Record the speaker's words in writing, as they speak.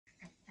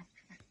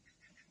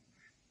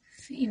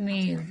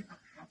female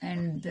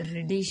and the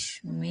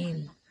reddish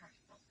male.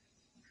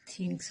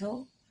 Think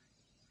so?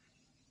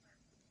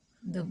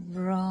 The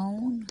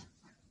brown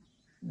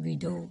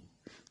widow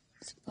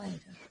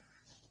spider.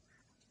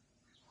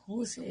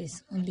 Who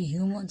says only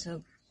humans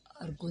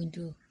are going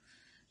to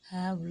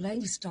have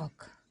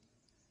livestock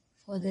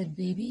for their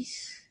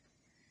babies?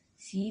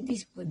 See,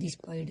 this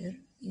spider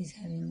is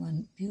having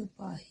one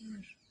pupa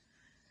here,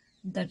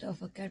 that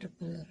of a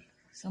caterpillar,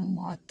 some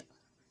moth.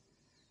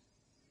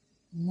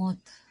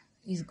 Moth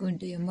is going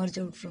to emerge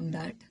out from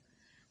that,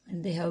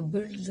 and they have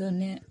built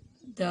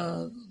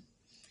the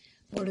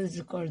what is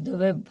it called, the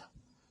web,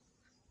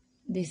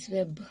 this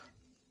web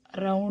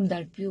around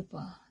that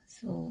pupa.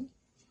 So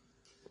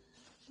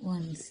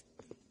once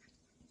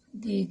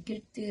they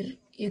get their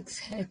eggs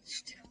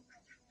hatched,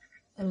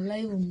 a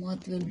live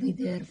moth will be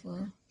there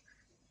for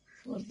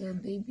the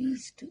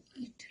babies to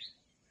eat.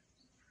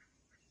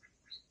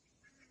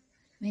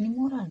 Many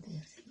more are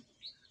there. See?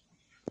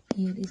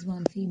 Here is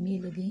one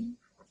female again,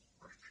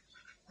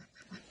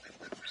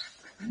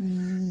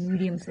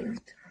 medium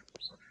sized.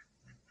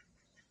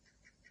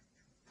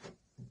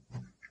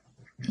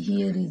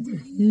 Here is a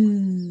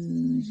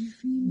huge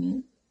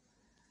female.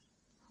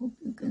 Hope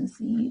you can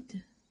see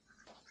it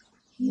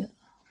here.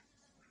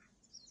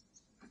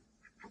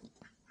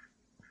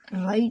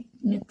 Right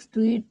next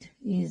to it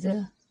is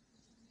a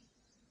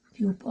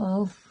pupa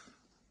of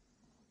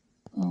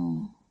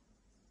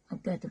a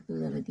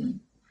caterpillar again.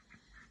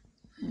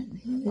 And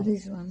here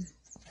is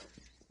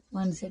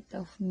one set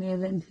of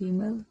male and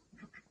female.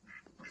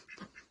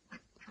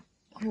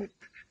 Hope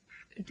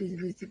it is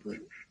visible.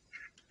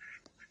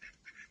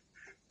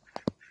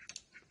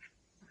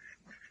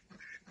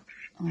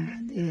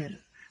 There.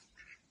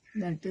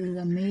 That is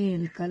a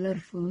male,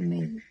 colorful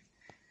male.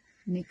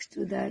 Next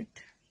to that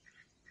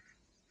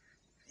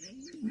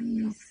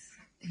is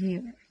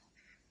here.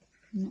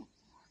 No,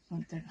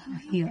 not that.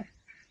 Here.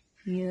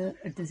 Here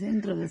at the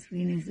center of the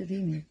screen is the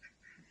female.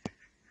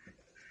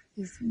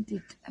 Isn't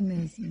it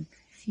amazing?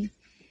 See,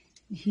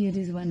 here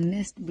is one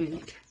nest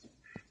built.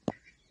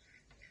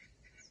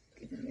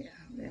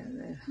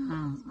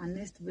 A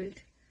nest built.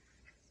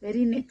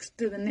 Very next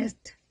to the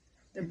nest,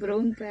 the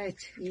brown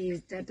patch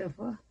is that of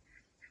a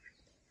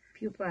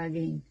pupa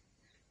again,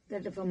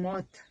 that of a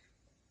moth.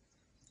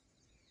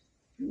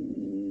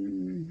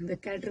 The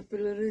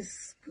caterpillar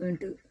is going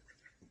to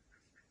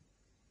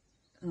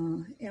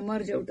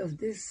emerge out of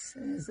this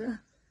as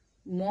a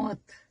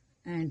moth,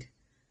 and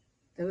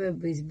the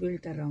web is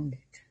built around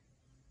it.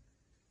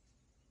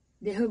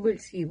 They have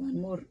built, see,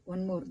 one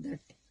more,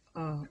 that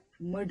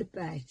mud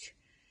patch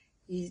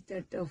is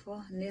that of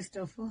a nest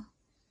of a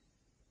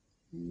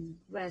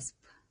wasp.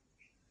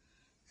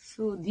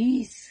 So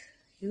these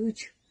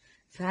huge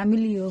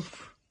family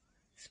of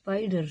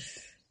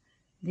spiders,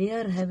 they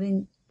are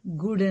having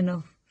good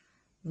enough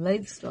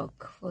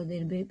livestock for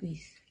their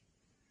babies.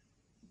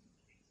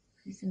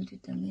 Isn't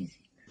it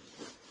amazing?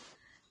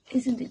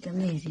 Isn't it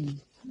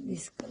amazing?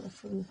 This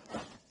colorful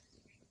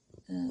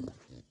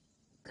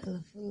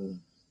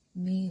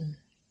male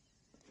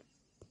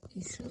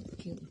is so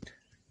cute.